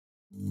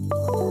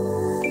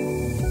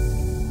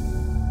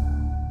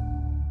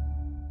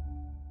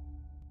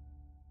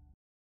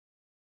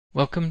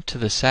Welcome to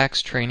the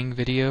SACS training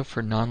video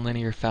for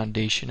nonlinear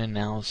foundation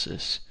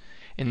analysis.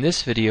 In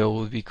this video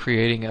we'll be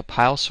creating a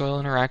pile-soil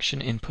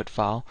interaction input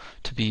file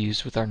to be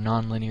used with our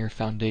nonlinear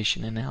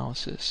foundation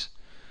analysis.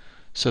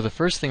 So the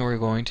first thing we're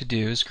going to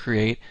do is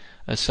create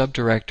a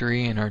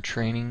subdirectory in our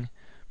training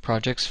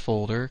projects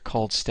folder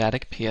called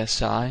static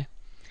PSI,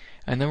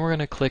 and then we're going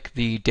to click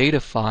the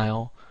data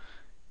file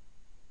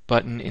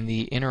button in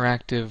the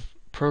interactive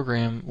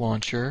program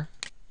launcher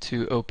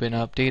to open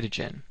up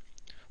DataGen.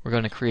 We're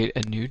going to create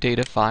a new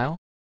data file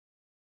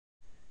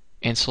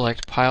and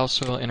select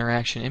pile-soil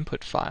interaction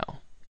input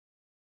file.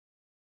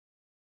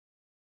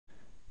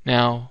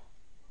 Now,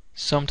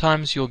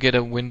 sometimes you'll get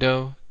a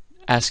window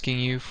asking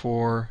you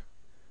for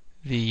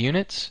the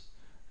units.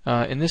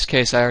 In this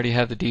case, I already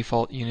have the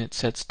default unit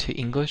set to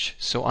English,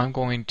 so I'm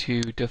going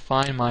to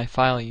define my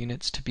file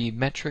units to be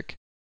metric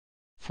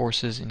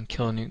forces in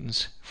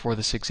kilonewtons for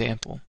this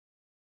example.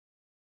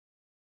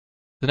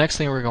 The next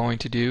thing we're going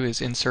to do is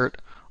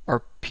insert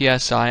our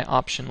PSI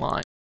option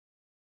line.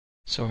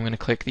 So I'm going to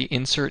click the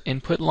Insert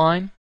Input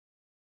line,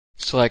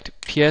 select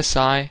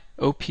PSI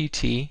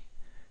OPT,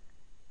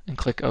 and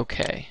click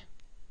OK.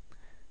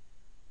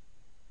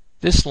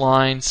 This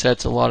line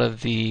sets a lot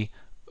of the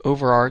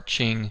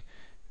overarching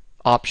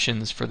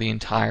options for the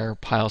entire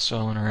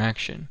pile-soil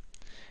interaction.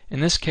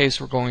 In this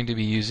case, we're going to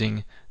be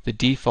using the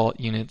default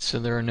unit, so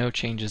there are no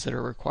changes that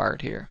are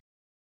required here.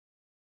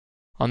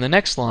 On the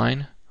next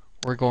line,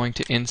 we're going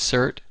to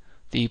insert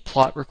the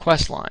plot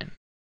request line.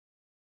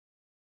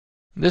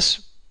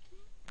 This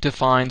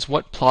defines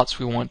what plots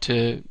we want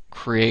to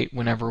create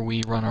whenever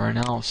we run our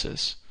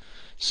analysis.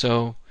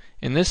 So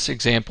in this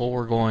example,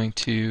 we're going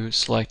to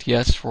select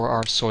yes for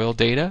our soil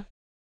data.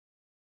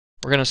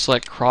 We're going to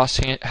select cross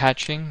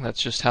hatching.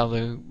 That's just how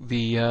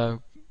the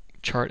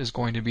chart is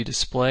going to be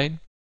displayed.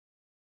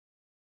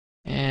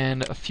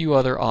 And a few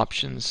other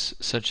options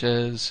such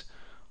as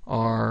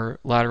our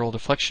lateral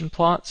deflection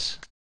plots,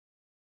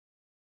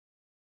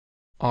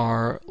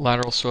 our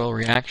lateral soil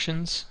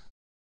reactions,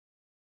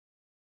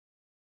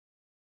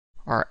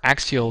 our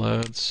axial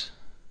loads,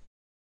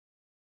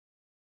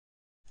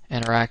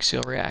 and our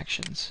axial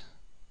reactions.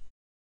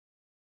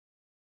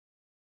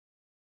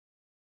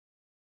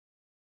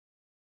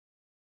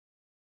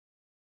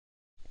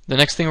 The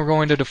next thing we're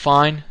going to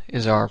define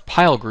is our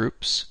pile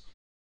groups.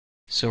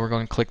 So we're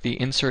going to click the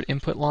Insert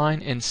Input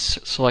line and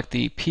select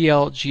the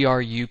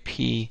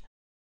PLGRUP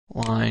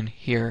line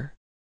here.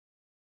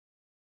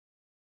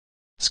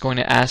 It's going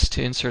to ask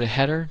to insert a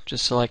header.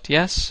 Just select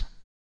yes.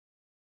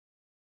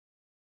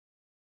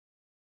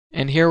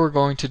 And here we're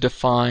going to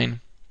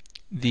define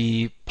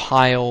the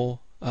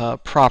pile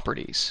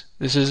properties.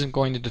 This isn't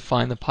going to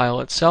define the pile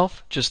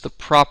itself, just the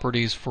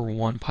properties for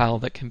one pile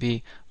that can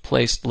be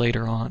placed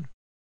later on.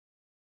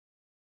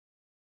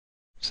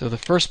 So the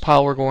first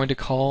pile we're going to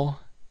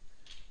call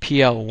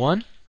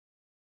PL1,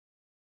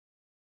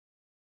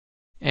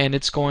 and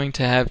it's going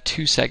to have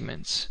two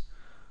segments.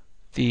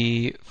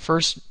 The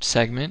first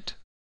segment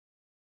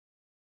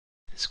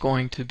is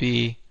going to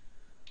be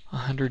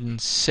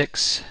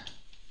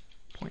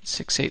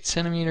 106.68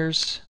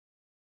 centimeters,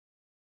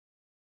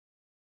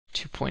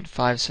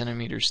 2.5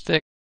 centimeters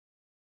thick,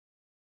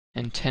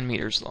 and 10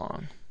 meters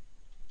long.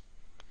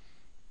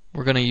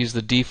 We're going to use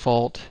the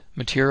default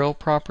material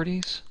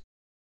properties,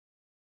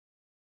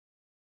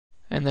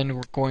 and then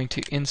we're going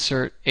to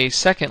insert a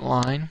second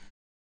line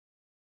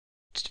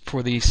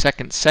for the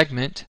second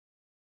segment.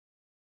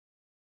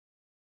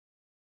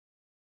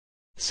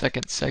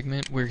 Second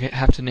segment, we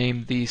have to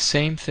name the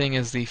same thing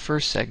as the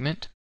first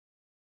segment,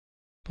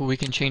 but we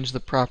can change the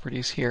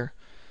properties here.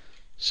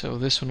 So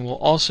this one will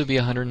also be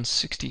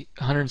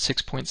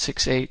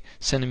 106.68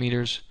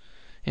 centimeters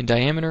in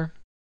diameter,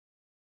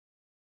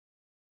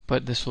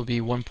 but this will be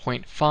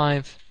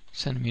 1.5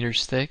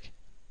 centimeters thick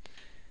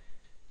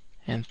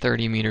and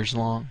 30 meters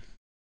long.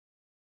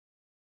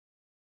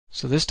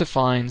 So this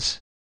defines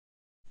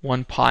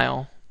one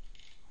pile.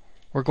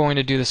 We're going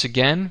to do this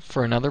again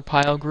for another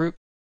pile group.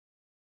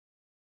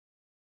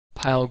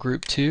 Pile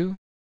group 2.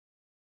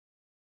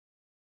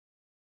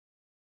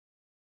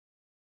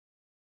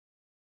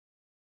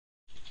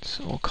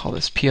 So we'll call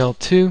this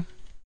PL2.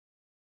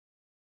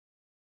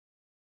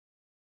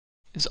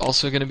 Is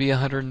also going to be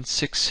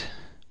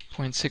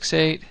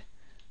 106.68,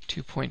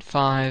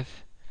 2.5,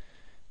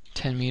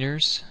 10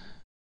 meters.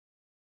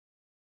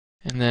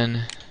 And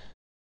then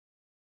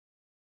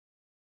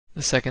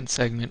the second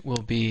segment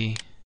will be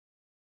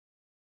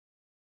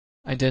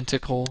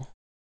identical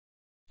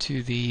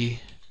to the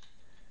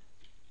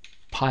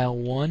pile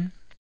 1.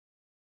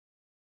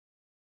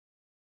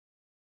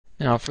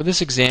 Now for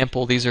this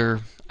example, these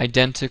are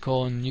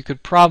identical, and you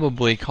could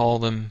probably call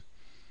them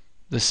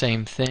the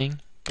same thing,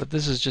 but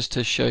this is just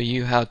to show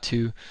you how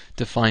to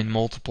define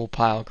multiple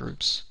pile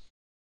groups.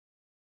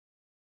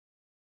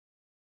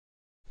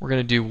 We're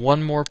going to do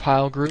one more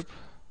pile group,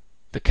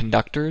 the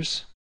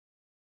conductors.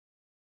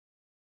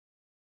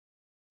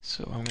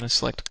 So I'm going to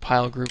select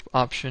pile group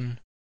option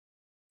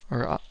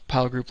or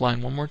pile group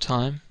line one more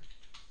time.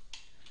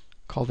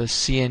 Call this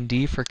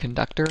CND for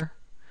conductor.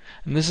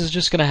 And this is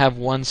just going to have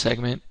one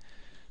segment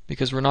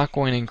because we're not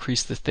going to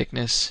increase the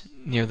thickness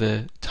near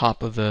the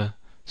top of the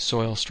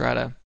soil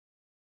strata.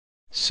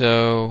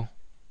 So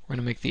we're going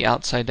to make the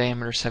outside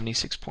diameter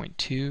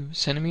 76.2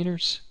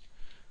 centimeters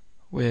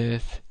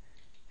with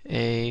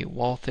a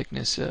wall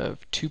thickness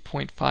of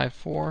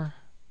 2.54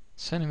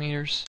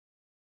 centimeters,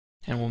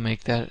 and we'll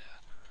make that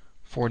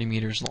 40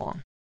 meters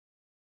long.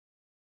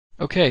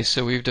 Okay,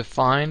 so we've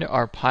defined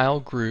our pile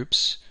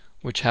groups,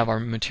 which have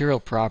our material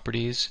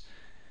properties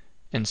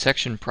and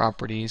section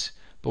properties,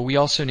 but we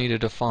also need to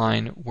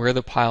define where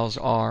the piles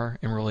are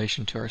in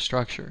relation to our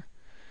structure.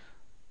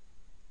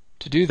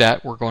 To do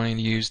that, we're going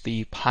to use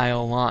the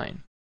pile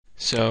line.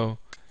 So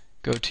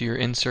go to your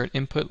insert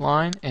input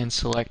line and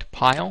select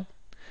pile.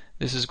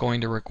 This is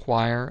going to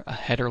require a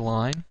header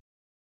line.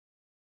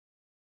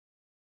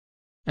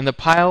 And the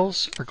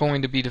piles are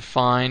going to be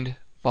defined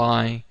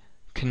by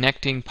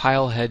connecting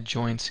pile head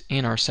joints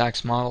in our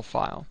SACS model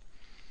file,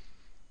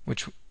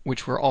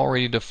 which were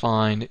already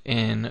defined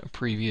in a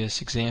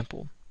previous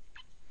example.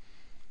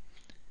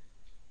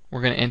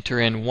 We're going to enter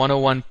in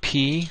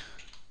 101P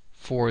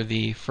for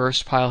the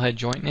first pile head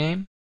joint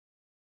name,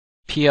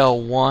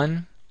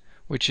 PL1,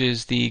 which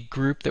is the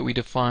group that we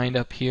defined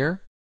up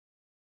here,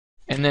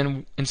 and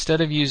then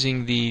instead of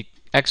using the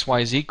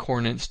XYZ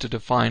coordinates to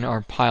define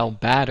our pile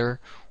batter,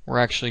 we're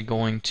actually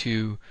going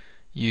to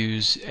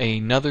use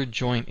another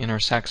joint in our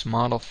SACS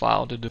model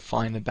file to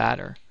define the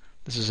batter.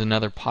 This is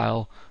another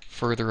pile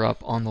further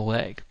up on the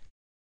leg.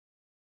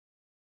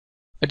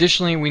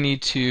 Additionally, we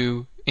need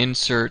to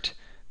insert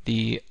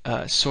the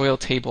soil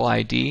table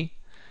ID.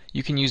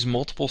 You can use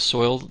multiple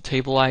soil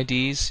table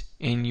IDs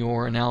in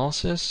your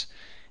analysis,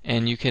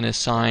 and you can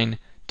assign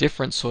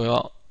different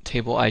soil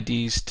table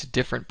IDs to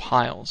different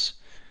piles.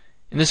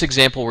 In this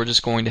example, we're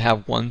just going to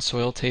have one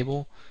soil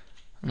table,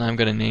 and I'm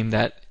going to name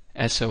that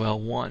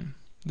SOL1.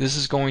 This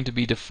is going to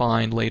be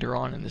defined later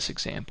on in this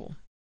example.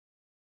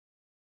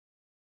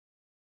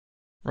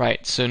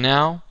 Right, so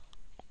now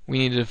we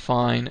need to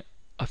define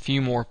a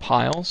few more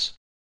piles.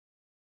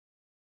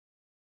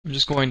 I'm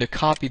just going to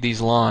copy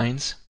these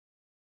lines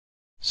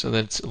so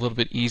that it's a little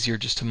bit easier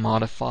just to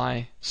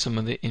modify some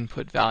of the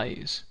input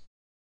values.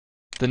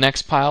 The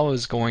next pile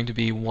is going to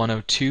be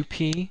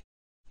 102P,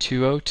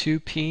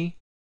 202P,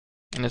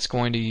 and it's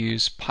going to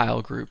use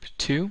pile group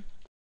 2.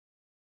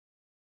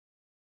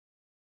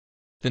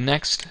 The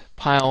next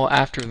pile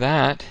after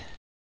that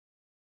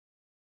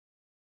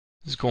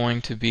is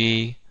going to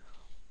be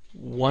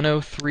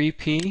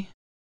 103P,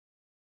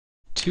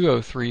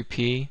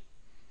 203P,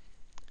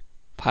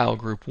 pile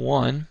group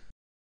 1,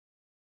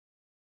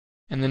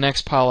 and the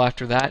next pile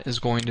after that is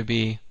going to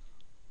be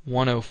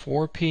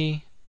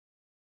 104P,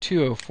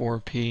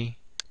 204P,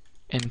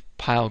 and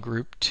pile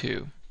group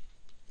 2.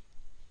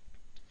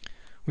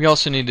 We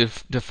also need to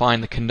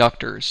define the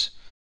conductors.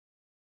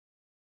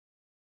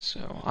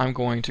 So I'm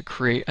going to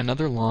create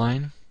another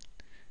line.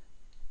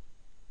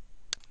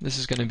 This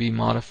is going to be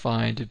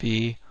modified to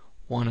be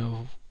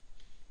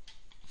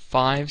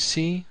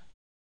 105C,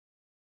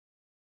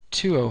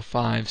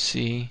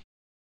 205C,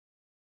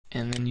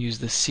 and then use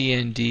the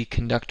CND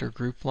conductor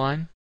group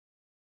line.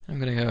 I'm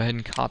going to go ahead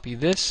and copy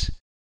this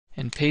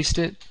and paste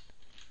it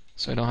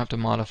so I don't have to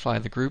modify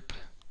the group.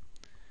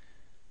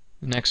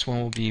 The next one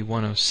will be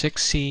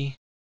 106C,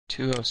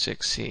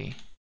 206C.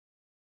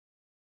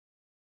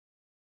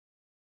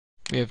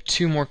 We have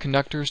two more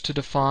conductors to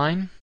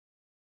define.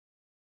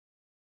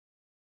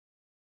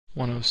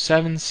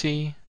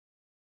 107C,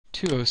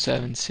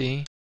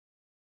 207C,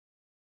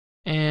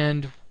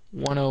 and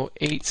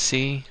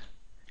 108C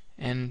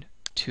and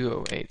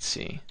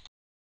 208C.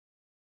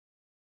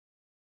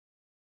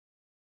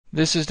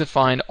 This has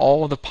defined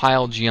all of the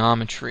pile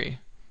geometry.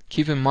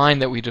 Keep in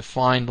mind that we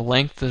defined the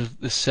length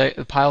of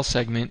the pile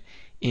segment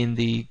in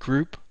the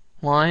group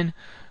line,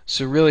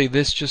 so really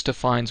this just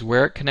defines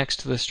where it connects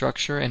to the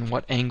structure and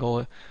what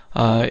angle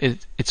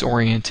it's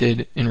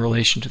oriented in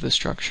relation to the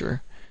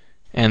structure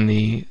and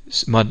the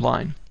mud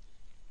line.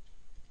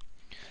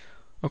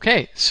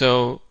 Okay,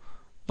 so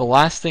the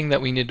last thing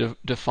that we need to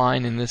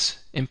define in this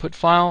input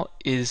file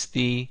is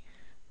the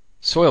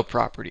soil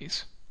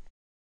properties.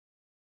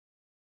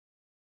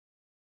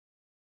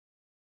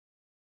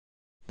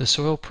 The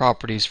soil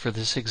properties for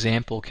this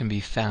example can be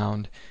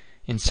found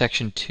in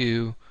section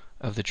 2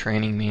 of the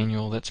training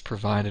manual that's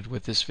provided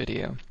with this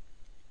video.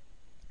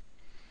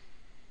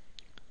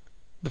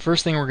 The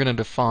first thing we're going to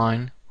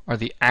define are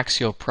the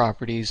axial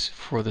properties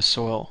for the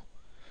soil.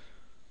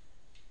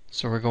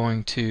 So we're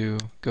going to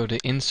go to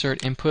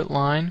Insert Input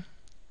Line,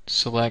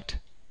 select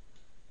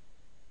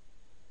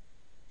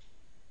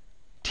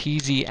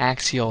TZ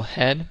Axial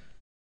Head.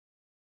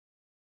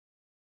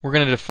 We're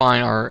going to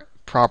define our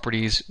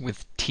properties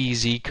with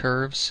TZ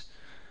curves,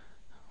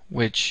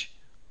 which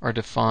are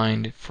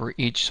defined for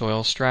each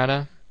soil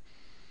strata.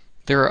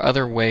 There are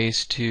other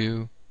ways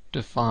to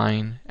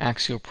define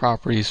axial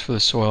properties for the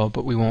soil,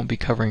 but we won't be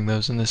covering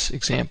those in this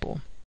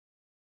example.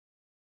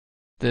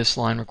 This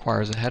line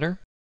requires a header.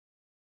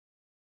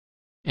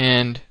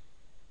 And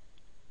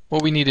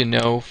what we need to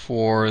know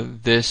for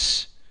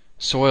this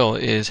soil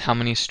is how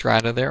many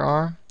strata there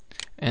are,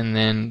 and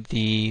then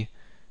the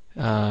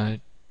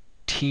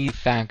T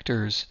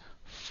factors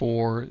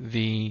for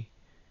the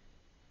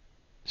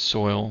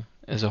soil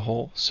as a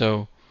whole.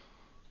 So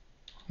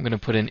I'm going to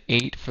put in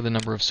 8 for the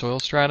number of soil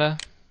strata,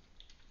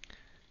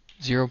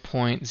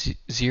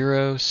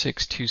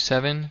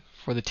 0.0627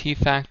 for the T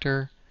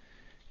factor,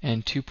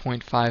 and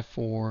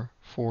 2.54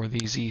 for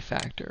the Z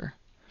factor.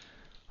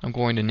 I'm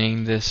going to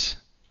name this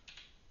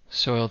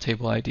soil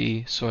table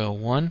ID soil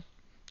 1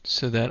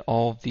 so that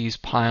all of these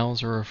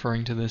piles are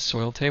referring to this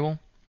soil table,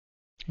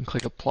 and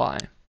click apply.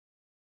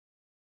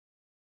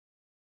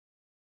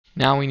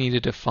 Now we need to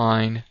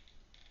define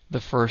the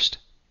first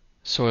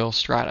soil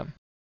stratum.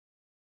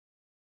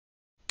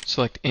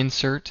 Select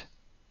Insert,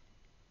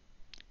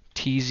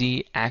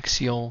 TZ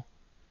Axial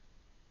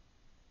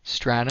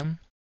Stratum,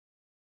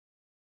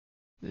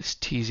 this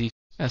TZ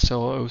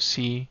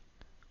SLOC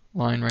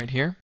line right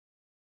here.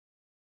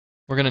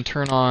 We're going to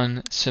turn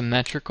on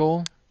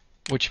Symmetrical,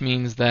 which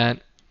means that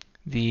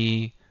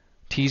the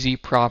TZ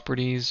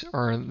properties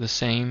are the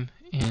same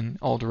in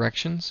all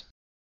directions.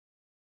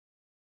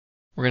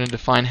 We're going to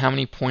define how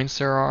many points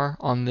there are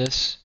on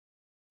this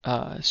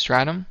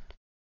stratum,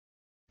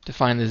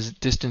 define the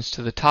distance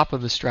to the top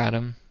of the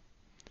stratum,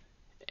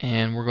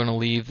 and we're going to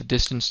leave the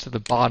distance to the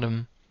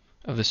bottom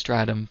of the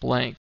stratum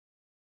blank.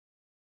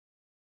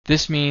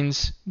 This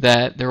means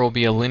that there will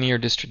be a linear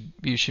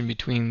distribution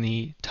between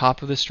the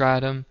top of the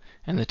stratum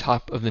and the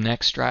top of the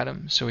next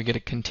stratum, so we get a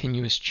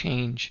continuous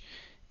change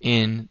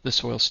in the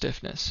soil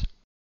stiffness.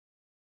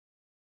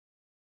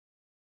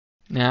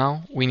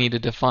 Now we need to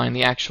define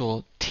the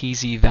actual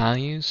TZ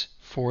values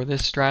for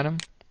this stratum.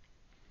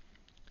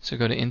 So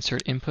go to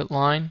Insert Input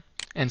Line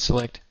and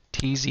select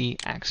TZ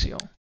Axial.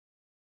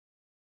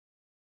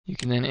 You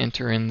can then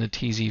enter in the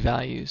TZ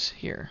values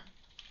here.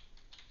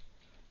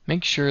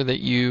 Make sure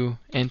that you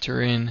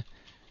enter in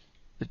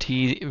the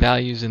T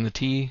values in the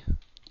T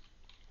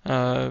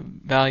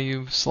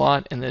value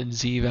slot and the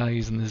Z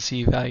values in the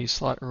Z value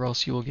slot, or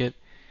else you will get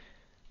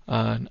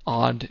an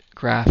odd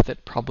graph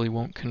that probably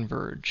won't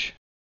converge.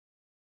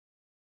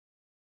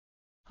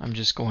 I'm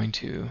just going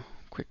to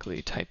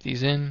quickly type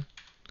these in.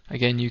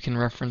 Again, you can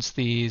reference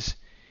these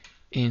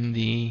in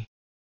the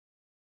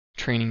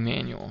training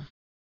manual.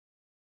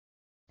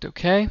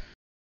 OK.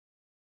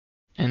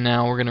 And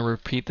now we're going to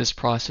repeat this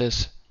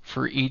process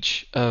for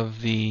each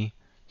of the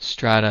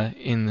strata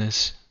in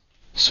this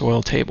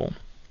soil table.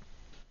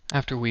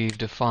 After we've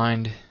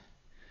defined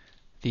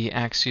the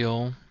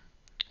axial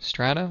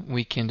strata,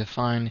 we can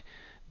define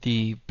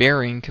the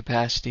bearing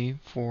capacity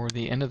for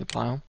the end of the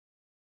pile.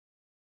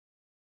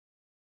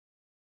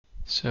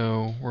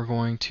 So we're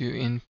going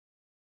to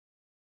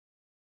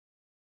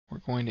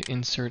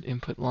insert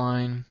input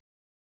line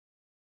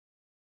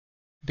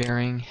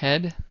bearing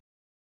head,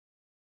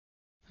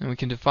 and we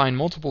can define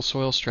multiple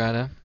soil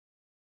strata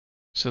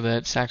so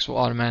that SACS will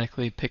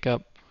automatically pick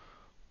up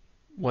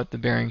what the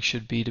bearing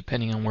should be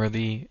depending on where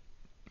the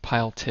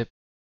pile tip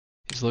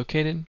is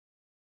located. In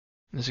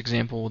this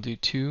example, we'll do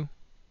 2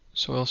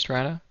 soil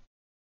strata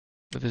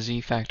with a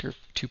Z factor of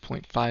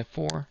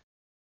 2.54.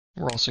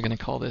 We're also going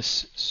to call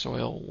this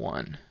soil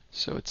 1.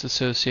 So it's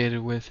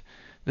associated with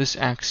this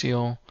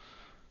axial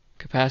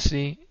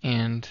capacity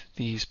and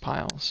these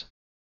piles.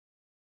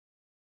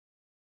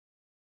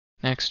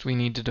 Next, we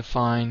need to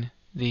define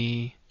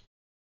the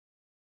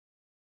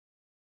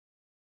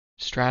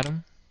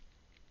stratum.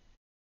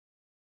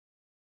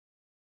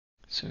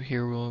 So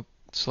here we'll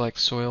select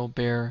soil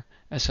bare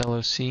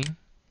SLOC.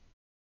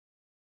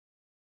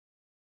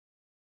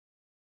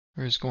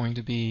 There's going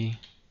to be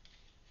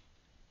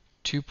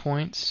 2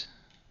 points,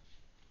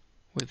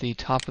 with the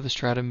top of the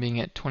stratum being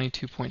at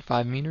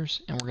 22.5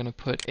 meters, and we're going to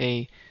put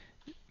a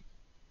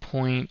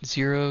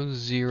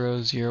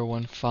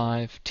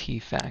 0.00015 T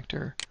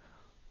factor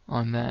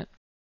on that.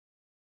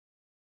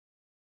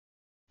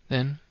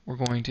 Then we're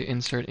going to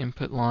insert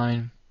input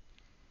line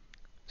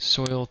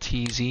soil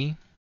TZ,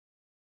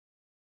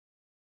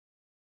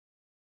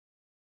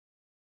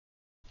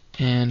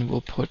 and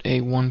we'll put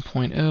a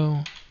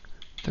 1.0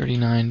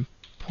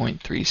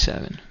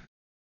 39.37.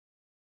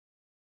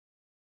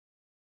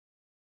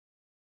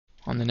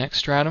 On the next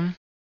stratum,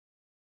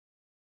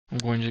 I'm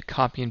going to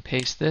copy and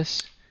paste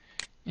this,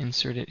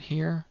 insert it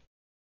here,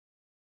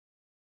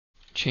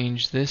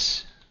 change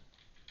this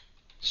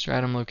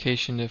stratum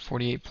location to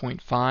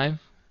 48.5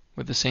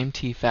 with the same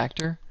T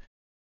factor,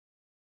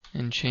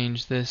 and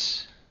change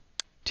this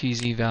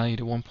TZ value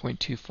to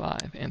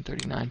 1.25 and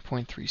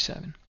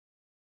 39.37.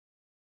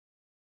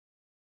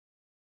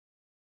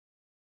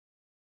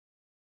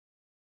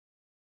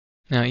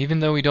 Now, even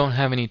though we don't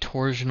have any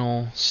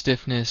torsional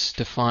stiffness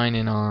defined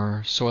in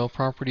our soil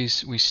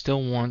properties, we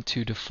still want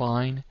to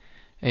define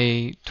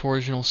a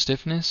torsional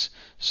stiffness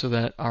so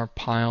that our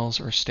piles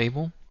are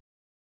stable.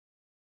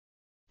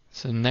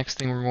 So the next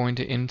thing we're going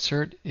to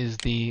insert is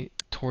the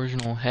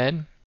torsional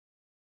head.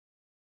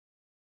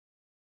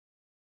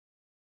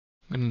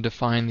 I'm going to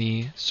define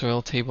the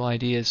soil table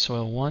ID as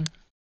soil 1.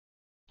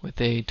 with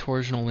a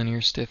torsional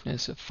linear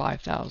stiffness of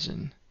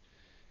 5,000.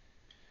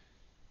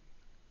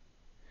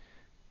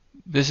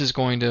 This is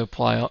going to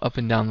apply up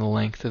and down the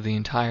length of the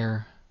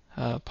entire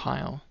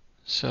pile,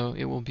 so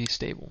it will be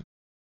stable.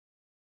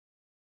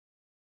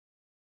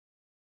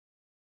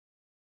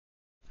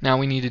 Now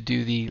we need to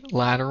do the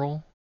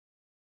lateral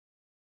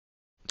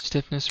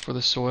stiffness for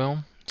the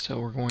soil. So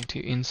we're going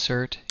to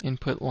insert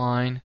input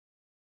line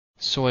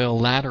soil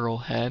lateral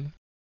head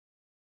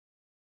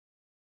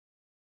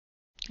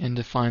and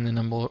define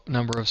the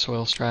number of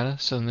soil strata.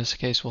 So in this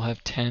case we'll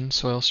have 10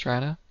 soil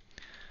strata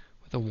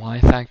with a Y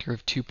factor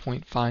of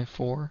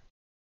 2.54.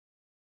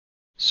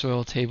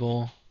 Soil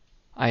table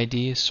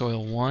ID is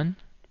soil 1.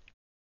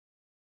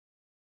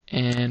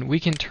 And we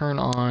can turn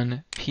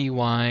on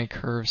PY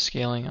curve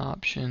scaling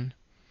option.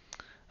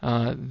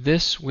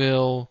 This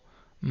will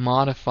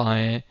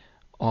modify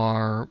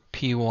our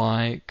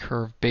PY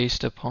curve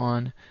based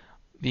upon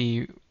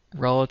the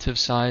relative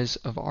size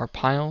of our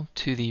pile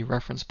to the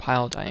reference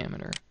pile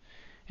diameter.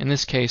 In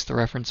this case, the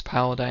reference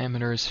pile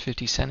diameter is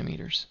 50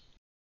 centimeters.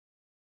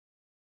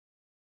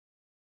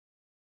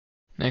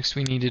 Next,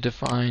 we need to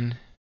define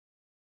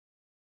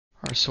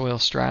our soil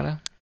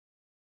strata.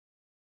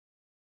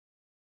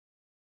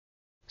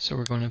 So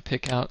we're going to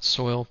pick out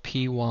soil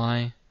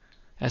PY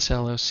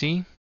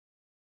SLOC.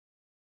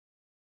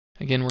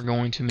 Again, we're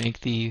going to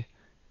make the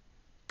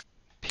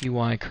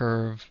PY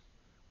curve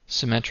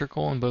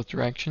symmetrical in both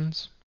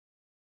directions.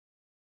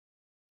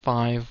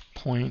 5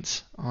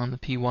 points on the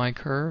PY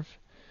curve.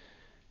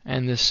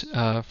 And this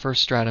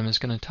first stratum is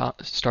going to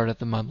start at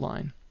the mud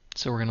line.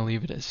 So we're going to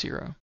leave it at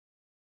 0.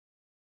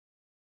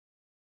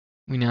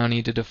 We now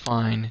need to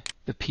define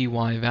the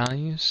PY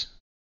values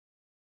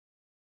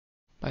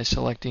by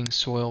selecting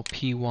soil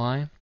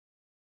PY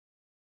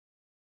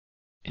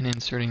and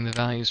inserting the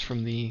values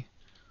from the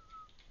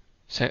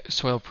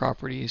soil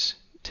properties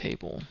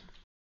table.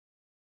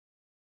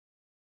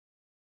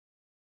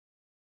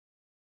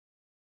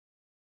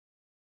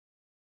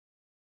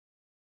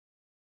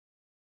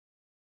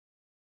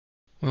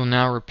 We'll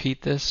now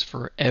repeat this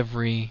for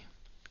every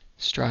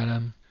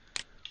stratum.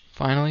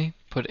 Finally,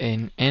 put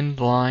an end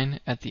line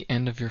at the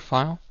end of your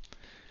file,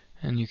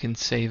 and you can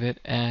save it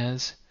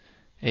as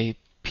a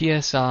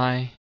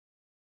PSI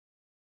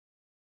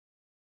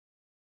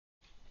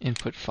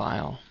input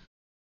file.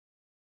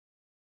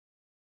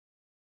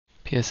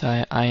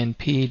 PSI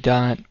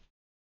inp.dat.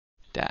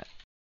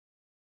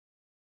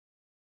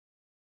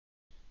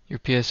 Your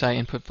PSI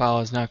input file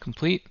is now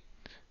complete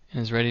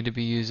and is ready to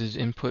be used as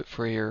input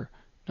for your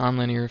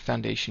nonlinear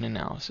foundation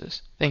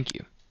analysis. Thank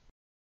you.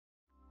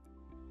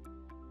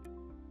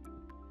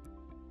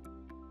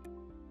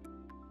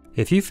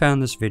 If you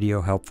found this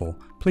video helpful,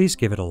 please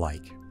give it a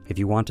like. If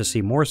you want to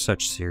see more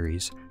such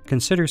series,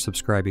 consider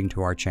subscribing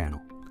to our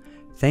channel.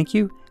 Thank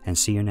you, and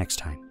see you next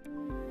time.